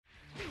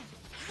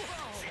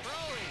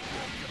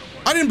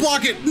I didn't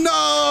block it.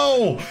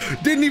 No!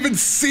 Didn't even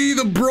see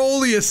the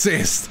Broly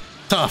assist.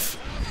 Tough.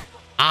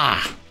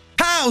 Ah.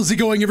 How's it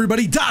going,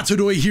 everybody?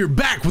 Dotodoya here,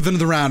 back with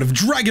another round of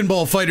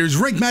Dragonball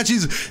FighterZ ranked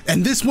matches,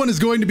 and this one is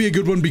going to be a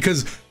good one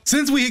because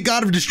since we hit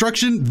God of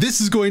Destruction, this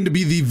is going to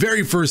be the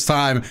very first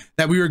time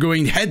that we are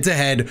going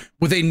head-to-head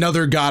with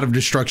another God of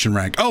Destruction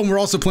rank. Oh, and we're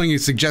also playing a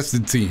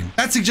suggested team.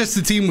 That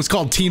suggested team was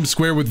called Team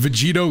Square with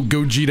Vegito,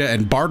 Gogeta,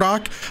 and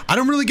Bardock. I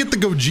don't really get the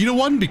Gogeta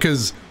one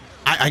because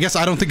I guess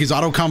I don't think his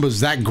auto combo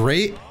is that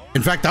great.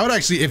 In fact, I would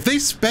actually, if they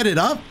sped it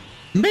up,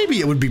 maybe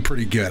it would be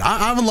pretty good.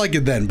 I would like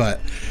it then, but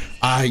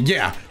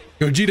yeah.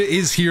 Gogeta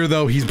is here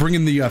though. He's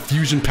bringing the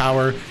fusion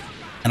power,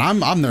 and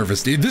I'm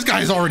nervous. Dude, this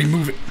guy's already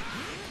moving.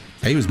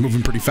 He was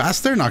moving pretty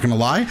fast there, not gonna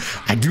lie.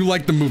 I do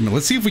like the movement.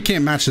 Let's see if we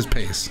can't match his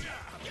pace.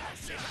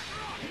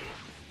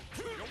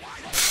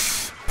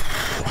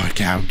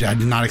 Okay, I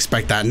did not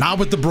expect that. Not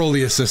with the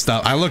Broly assist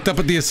up. I looked up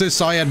at the assist,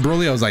 saw he had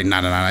Broly. I was like,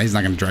 nah, he's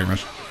not gonna drag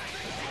rush.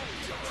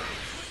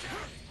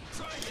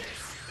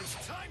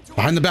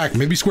 Behind the back,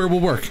 maybe square will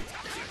work.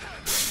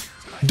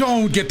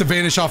 Don't get the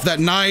vanish off that.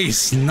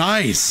 Nice.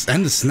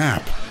 And the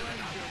snap.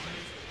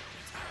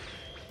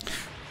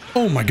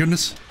 Oh my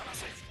goodness.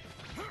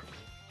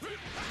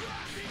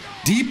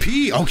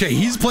 DP. Okay,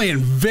 he's playing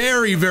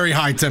very, very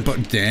high tempo.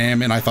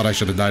 Damn it, I thought I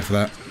should have died for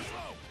that.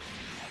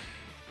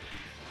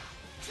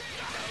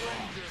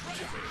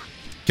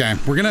 Okay,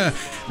 we're not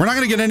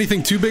gonna get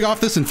anything too big off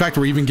this. In fact,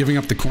 we're even giving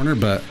up the corner,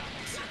 but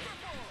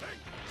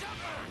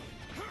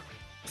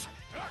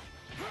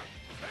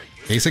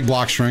basic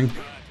block string.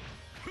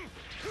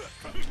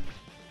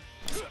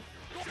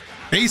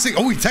 Basic.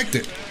 Oh, he teched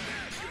it.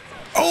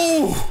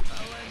 Oh,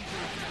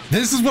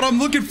 this is what I'm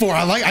looking for.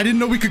 I didn't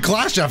know we could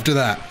clash after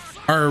that,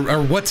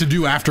 or what to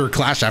do after a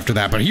clash after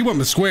that. But he went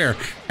with square,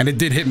 and it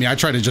did hit me. I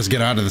tried to just get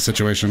out of the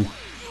situation.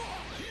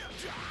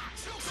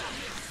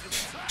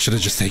 Should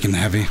have just taken the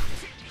heavy.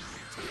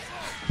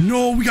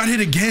 No, we got hit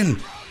again.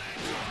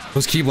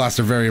 Those key blasts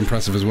are very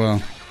impressive as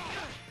well.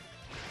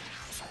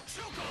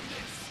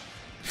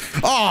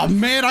 Oh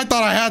man, I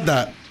thought I had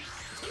that.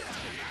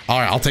 All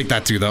right, I'll take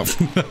that too, though.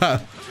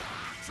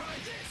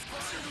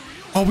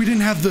 Oh, we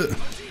didn't have the...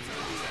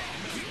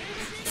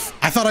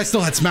 I thought I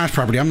still had smash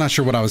property. I'm not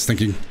sure what I was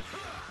thinking.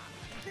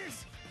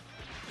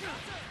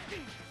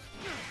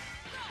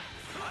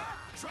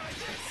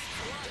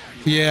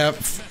 Yeah.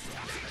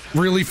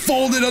 Really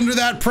folded under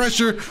that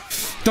pressure.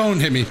 Don't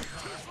hit me.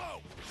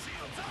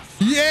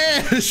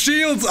 Yeah,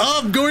 shields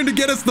up, going to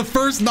get us the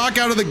first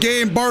knockout of the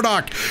game.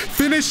 Bardock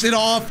finished it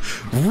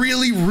off.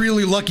 Really,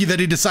 really lucky that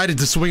he decided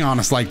to swing on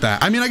us like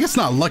that. I mean, I guess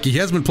not lucky. He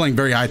has been playing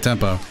very high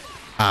tempo,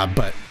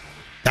 but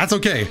that's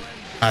okay.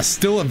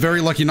 Still a very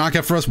lucky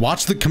knockout for us.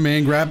 Watch the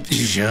command grab.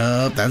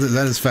 Yup, that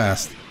is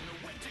fast.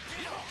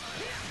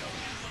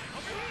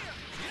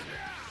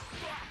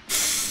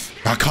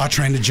 Got caught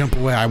trying to jump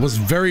away. I was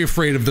very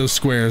afraid of those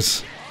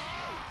squares.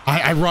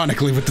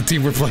 Ironically, with the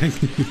team we're playing.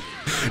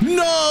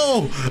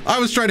 No! I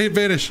was trying to hit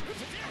vanish.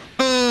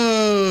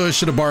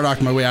 Should have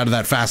Bardocked my way out of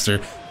that faster.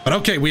 But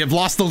okay, we have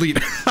lost the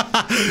lead.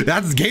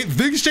 That's game.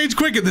 Things change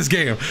quick in this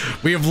game.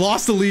 We have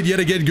lost the lead yet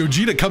again.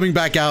 Gogeta coming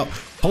back out.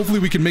 Hopefully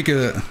we can make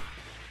a...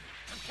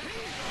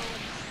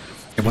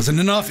 It wasn't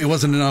enough. It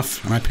wasn't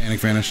enough. And I panic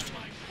vanished.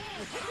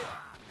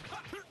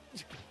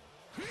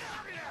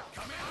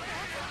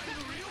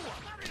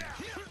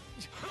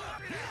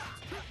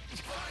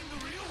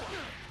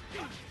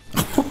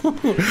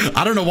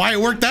 I don't know why it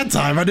worked that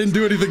time. I didn't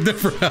do anything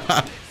different.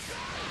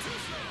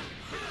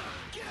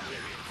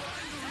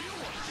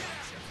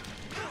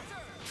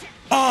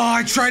 Oh,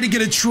 I tried to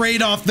get a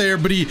trade off there,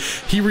 but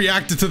he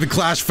reacted to the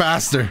clash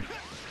faster.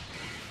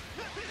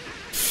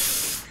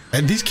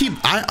 And these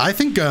I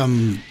think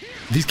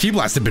these key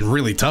blasts have been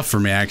really tough for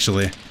me,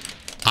 actually.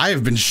 I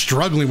have been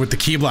struggling with the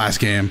key blast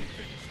game.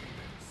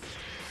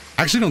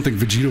 I actually don't think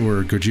Vegito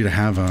or Gogeta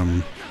have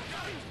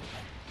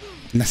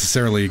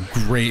necessarily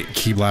great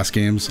key blast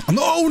games.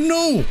 Oh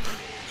no!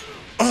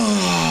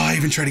 Oh, I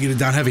even tried to get it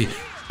down heavy.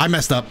 I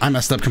messed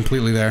up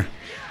completely there.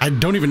 I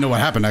don't even know what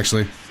happened,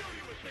 actually,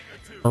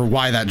 or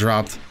why that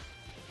dropped.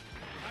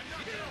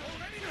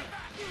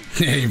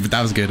 Hey, but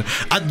that was good.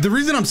 The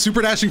reason I'm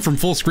super dashing from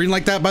full screen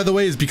like that, by the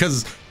way, is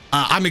because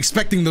I'm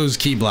expecting those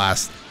key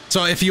blasts.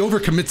 So if he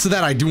overcommits to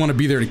that, I do want to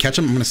be there to catch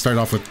him. I'm going to start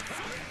off with...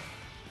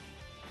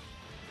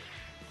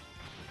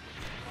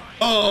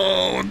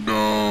 Oh,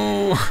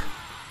 no.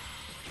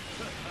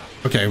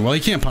 Okay, well, he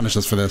can't punish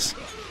us for this.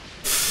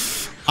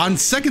 On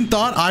second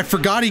thought, I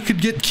forgot he could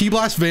get Key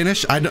Blast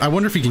Vanish. I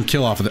wonder if he can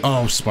kill off of it.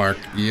 Oh, Spark.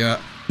 Yeah.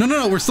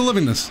 No, we're still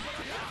living this.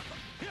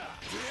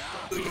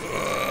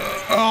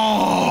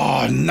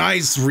 Oh,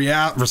 nice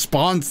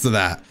response to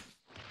that.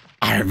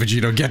 All right,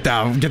 Vegito, get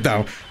down.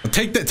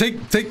 Take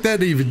that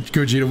even,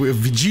 Gogeta.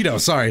 Vegito,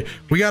 sorry.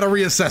 We got to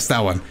reassess that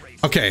one.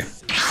 Okay,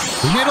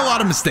 we made a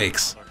lot of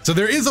mistakes. So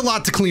there is a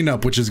lot to clean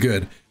up, which is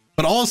good.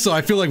 But also,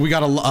 I feel like we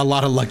got a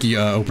lot of lucky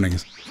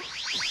openings.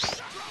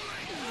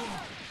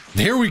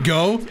 There we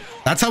go.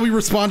 That's how we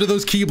respond to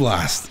those key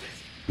blasts.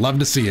 Love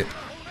to see it.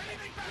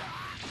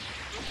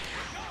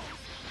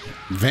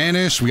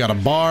 Vanish. We got a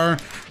bar.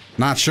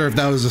 Not sure if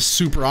that was a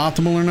super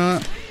optimal or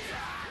not.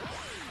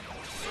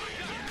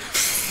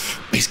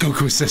 Base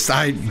Goku assist.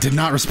 I did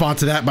not respond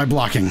to that by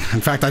blocking.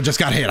 In fact, I just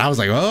got hit. I was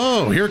like,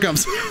 oh, here it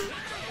comes.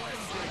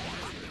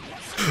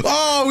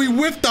 Oh, he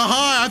whiffed the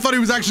high. I thought he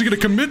was actually going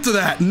to commit to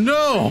that.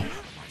 No.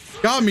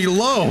 Got me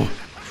low.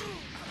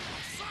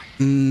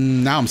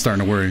 Now I'm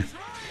starting to worry.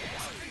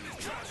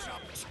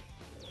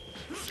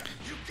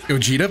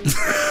 Gogeta.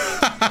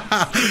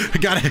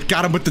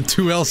 got him with the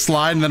 2L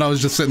slide, and then I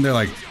was just sitting there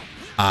like,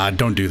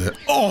 don't do that.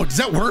 Oh, does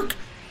that work?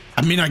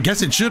 I mean, I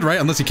guess it should, right?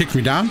 Unless he kicks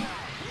me down.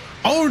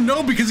 Oh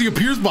no, because he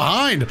appears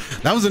behind.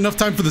 That was enough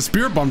time for the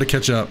Spirit Bomb to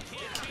catch up.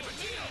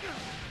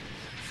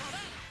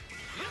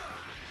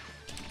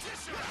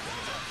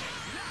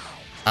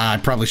 I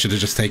probably should have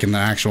just taken the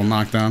actual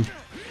knockdown.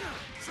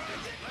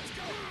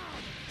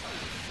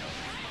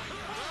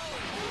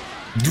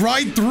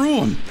 Right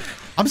through him.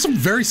 I'm so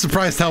very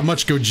surprised how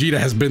much Gogeta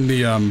has been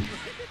the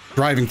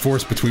driving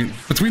force between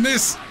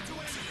this.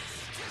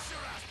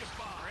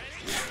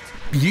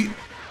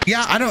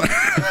 Yeah, I don't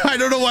I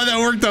don't know why that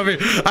worked on me.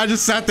 I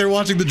just sat there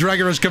watching the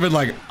Dragon Rush come in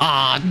like,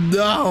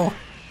 no.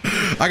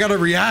 I gotta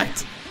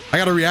react. I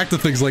gotta react to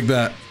things like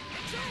that.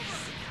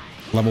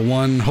 Level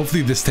 1.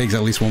 Hopefully this takes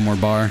at least one more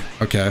bar.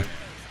 Okay.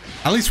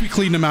 At least we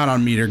cleaned him out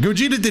on meter.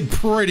 Gogeta did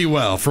pretty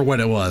well for what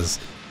it was.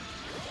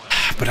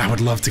 But I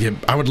would love to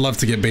get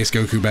base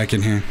Goku back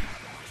in here.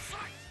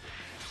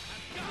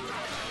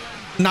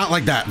 Not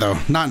like that though.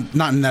 Not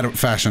in that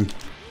fashion.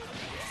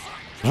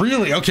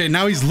 Really? Okay,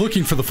 now he's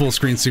looking for the full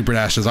screen super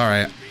dashes. All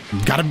right.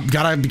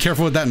 Gotta be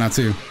careful with that now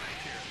too.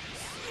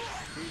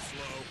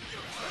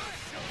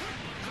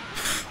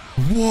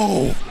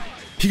 Whoa.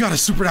 He got a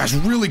super dash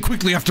really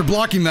quickly after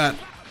blocking that.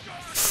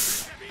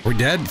 We're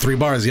dead? 3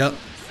 bars, yep.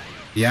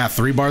 Yeah,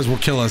 3 bars will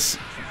kill us.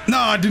 No,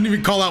 I didn't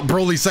even call out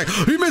Broly's sec.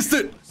 He missed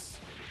it.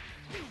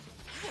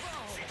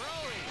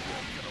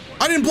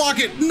 I didn't block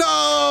it.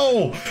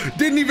 No!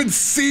 Didn't even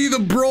see the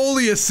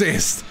Broly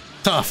assist.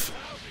 Tough.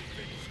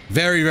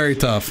 Very, very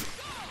tough.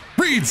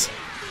 Reads!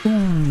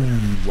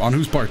 Ooh, on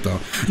whose part though?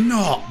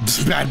 No,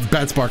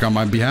 bad spark on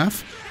my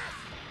behalf.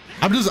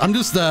 I'm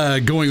just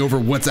going over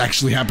what's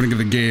actually happening in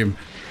the game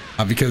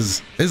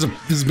because this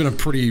has been a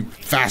pretty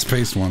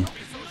fast-paced one.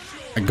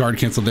 I guard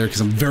canceled there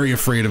because I'm very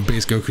afraid of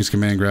base Goku's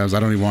command grabs. I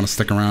don't even want to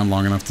stick around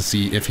long enough to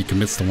see if he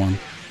commits to one.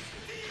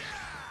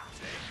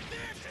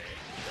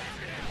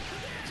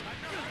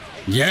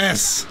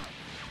 Yes!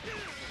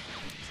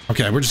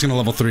 Okay, we're just gonna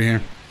level 3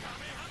 here.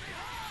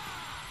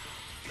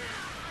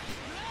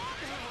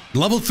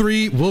 Level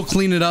 3, we'll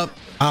clean it up.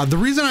 The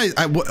reason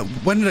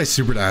when did I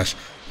super dash?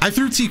 I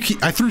threw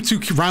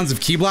 2 rounds of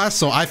Ki Blast,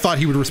 so I thought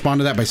he would respond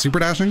to that by super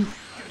dashing.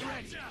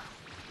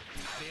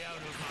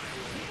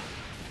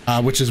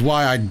 Which is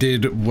why I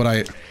did what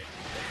I...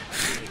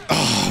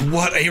 Oh,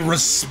 what a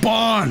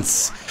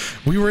response!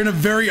 We were in a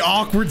very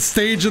awkward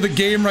stage of the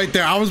game right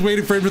there. I was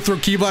waiting for him to throw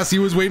Ki Blast, he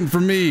was waiting for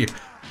me.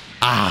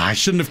 I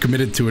shouldn't have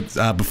committed to it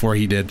before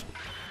he did.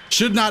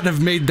 Should not have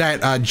made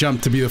that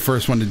jump to be the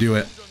first one to do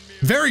it.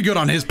 Very good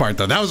on his part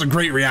though. That was a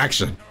great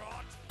reaction.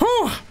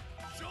 Whew.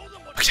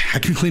 Okay, I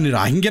can clean it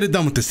up. I can get it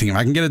done with this team.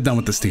 I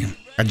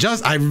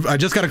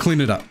just gotta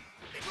clean it up.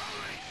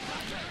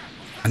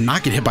 And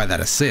not get hit by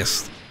that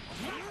assist.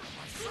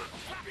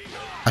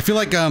 I feel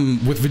like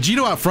with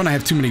Vegito out front, I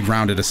have too many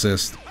grounded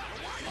assists.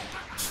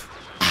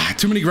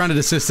 Too many grounded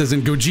assists as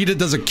in Gogeta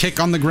does a kick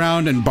on the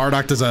ground and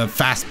Bardock does a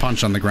fast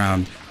punch on the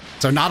ground.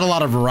 So not a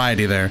lot of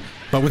variety there.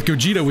 But with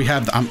Gogeta, we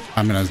have,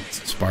 I'm gonna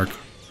spark.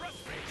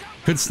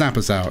 Could snap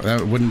us out.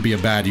 That wouldn't be a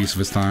bad use of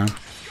his time.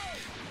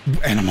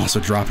 And I'm also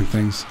dropping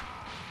things.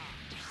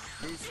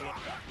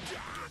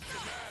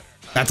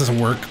 That doesn't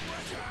work.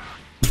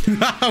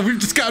 We've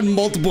just gotten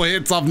multiple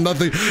hits off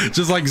nothing.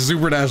 Just like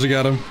super dashing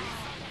at him.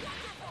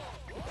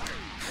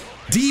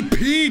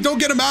 DP, don't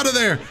get him out of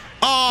there.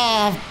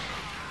 Oh,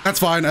 that's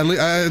fine.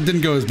 It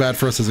didn't go as bad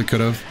for us as it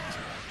could have.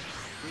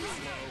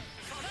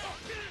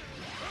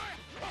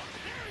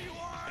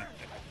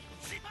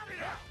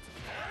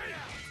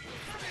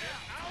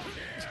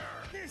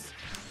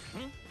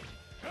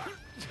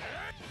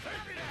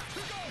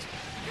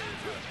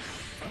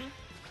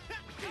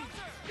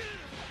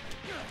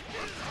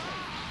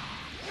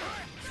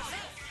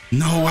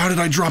 No, how did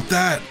I drop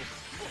that?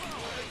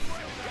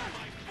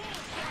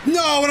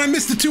 No, and I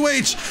missed the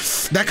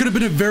 2H. That could have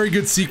been a very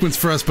good sequence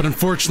for us, but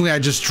unfortunately I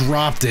just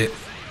dropped it.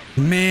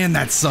 Man,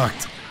 that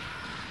sucked.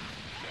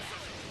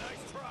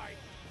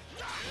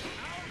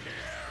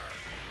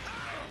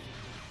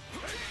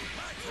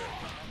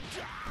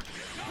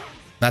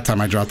 That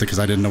time I dropped it because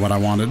I didn't know what I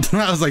wanted.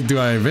 I was like, do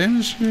I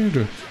vanish?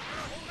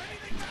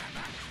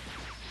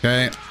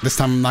 Okay, this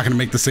time I'm not going to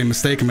make the same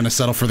mistake. I'm going to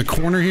settle for the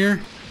corner here.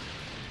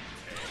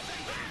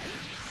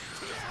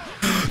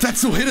 That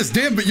still hit us,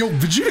 damn, but yo,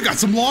 Vegeta got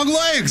some long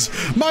legs.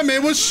 My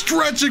man was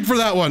stretching for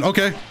that one.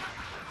 Okay.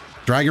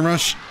 Dragon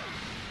Rush.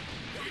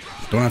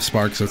 Don't have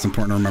Spark, so it's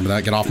important to remember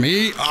that. Get off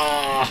me.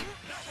 Ah.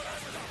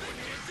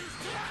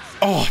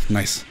 Oh,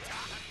 nice.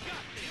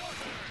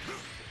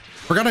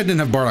 Forgot I didn't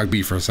have Bardock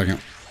B for a second.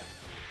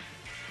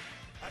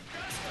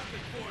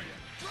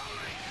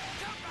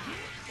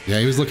 Yeah,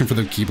 he was looking for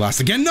the Ki Blast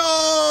again.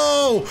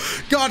 No!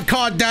 Got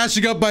caught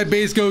dashing up by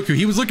base Goku.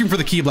 He was looking for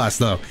the Ki Blast,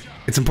 though.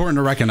 It's important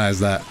to recognize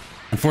that.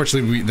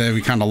 Unfortunately,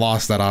 we kind of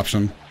lost that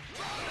option.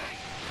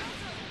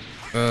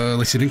 At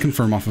least he didn't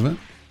confirm off of it.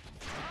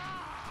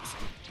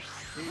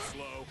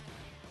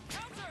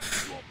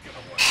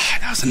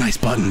 That was a nice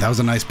button. That was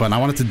a nice button. I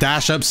wanted to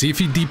dash up, see if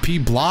he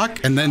DP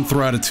block, and then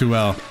throw out a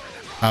 2L.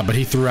 But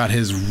he threw out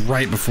his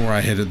right before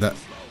I hit it. That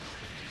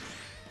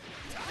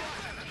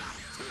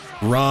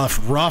rough.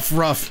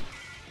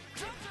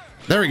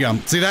 There we go.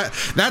 See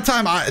that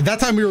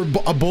time we were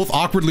both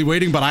awkwardly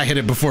waiting, but I hit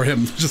it before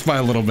him just by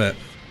a little bit.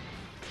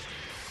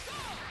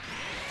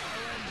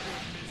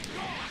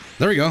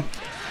 There we go.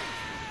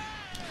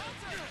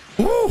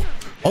 Ooh,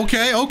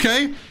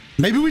 okay.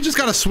 Maybe we just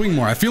gotta swing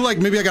more. I feel like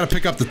maybe I gotta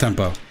pick up the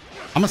tempo.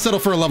 I'm gonna settle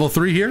for a level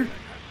 3 here.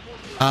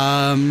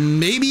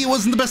 Maybe it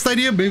wasn't the best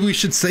idea. Maybe we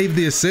should save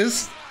the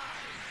assist.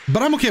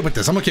 But I'm okay with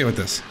this.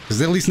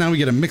 Because at least now we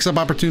get a mix-up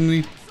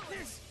opportunity.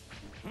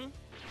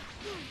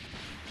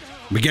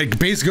 We get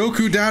base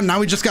Goku down.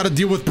 Now we just gotta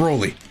deal with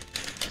Broly.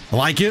 I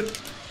like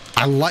it.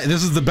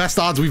 This is the best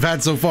odds we've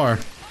had so far.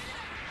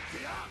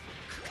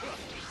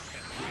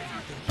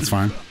 That's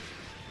fine.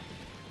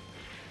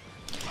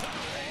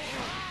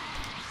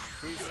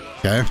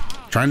 Okay,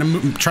 try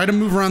to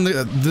move around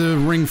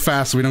the ring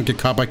fast so we don't get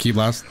caught by Ki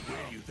Blast.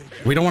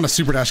 We don't want to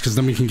super dash because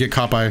then we can get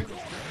caught by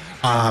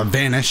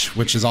Vanish,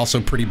 which is also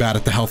pretty bad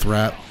at the health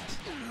rat.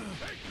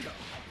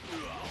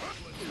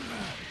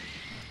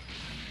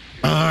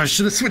 I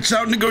should have switched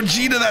out into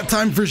Gogeta that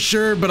time for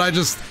sure, but I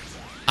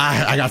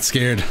got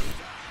scared.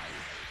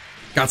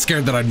 Got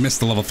scared that I'd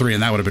missed the level 3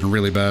 and that would have been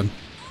really bad.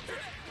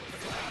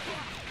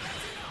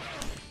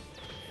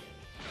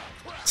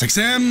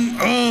 6M.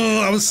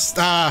 Oh, I was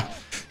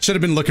should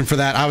have been looking for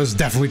that. I was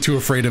definitely too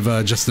afraid of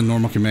just a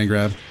normal command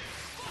grab.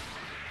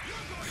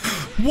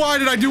 Why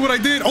did I do what I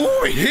did?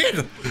 Oh, it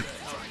hit.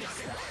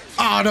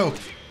 Oh no.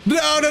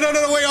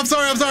 No, wait, I'm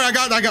sorry.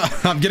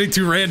 I'm getting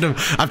too random.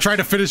 I'm trying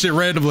to finish it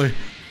randomly.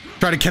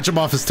 Try to catch him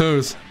off his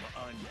toes.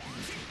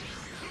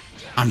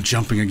 I'm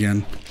jumping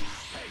again.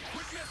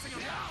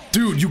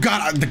 Dude, you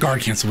got the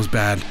guard cancel was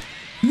bad.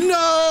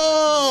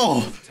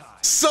 No!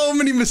 So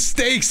many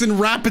mistakes in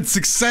rapid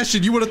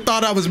succession. You would have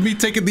thought I was me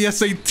taking the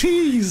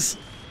SATs.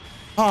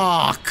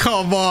 Oh,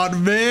 come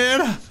on,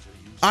 man.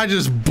 I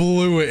just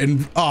blew it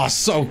and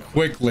so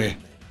quickly.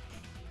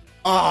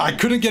 I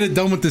couldn't get it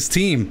done with this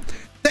team.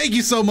 Thank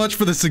you so much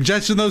for the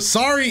suggestion though.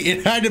 Sorry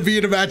it had to be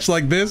in a match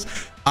like this.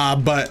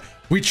 But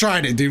we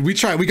tried it, dude. We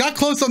tried. We got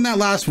close on that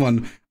last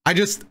one. I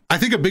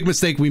think a big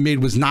mistake we made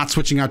was not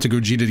switching out to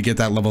Gogeta to get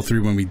that level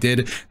 3 when we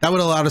did. That would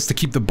have allowed us to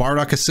keep the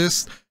Bardock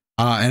assist.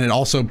 And it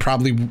also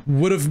probably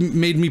would have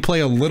made me play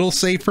a little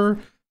safer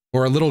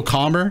or a little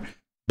calmer.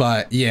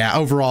 But yeah,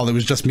 overall, it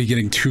was just me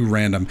getting too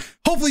random.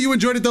 Hopefully you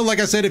enjoyed it though. Like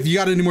I said, if you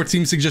got any more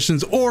team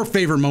suggestions or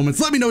favorite moments,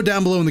 let me know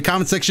down below in the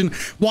comment section.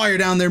 While you're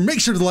down there,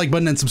 make sure to the like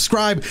button and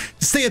subscribe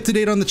to stay up to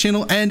date on the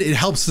channel. And it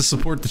helps to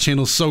support the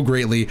channel so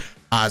greatly.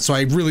 So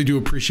I really do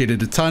appreciate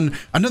it a ton.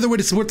 Another way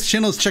to support the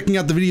channel is checking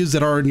out the videos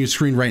that are on your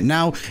screen right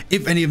now,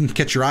 if any of them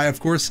catch your eye, of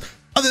course.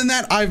 Other than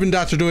that, I've been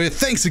Dotodoya.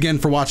 Thanks again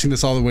for watching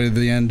this all the way to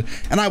the end,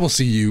 and I will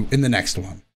see you in the next one.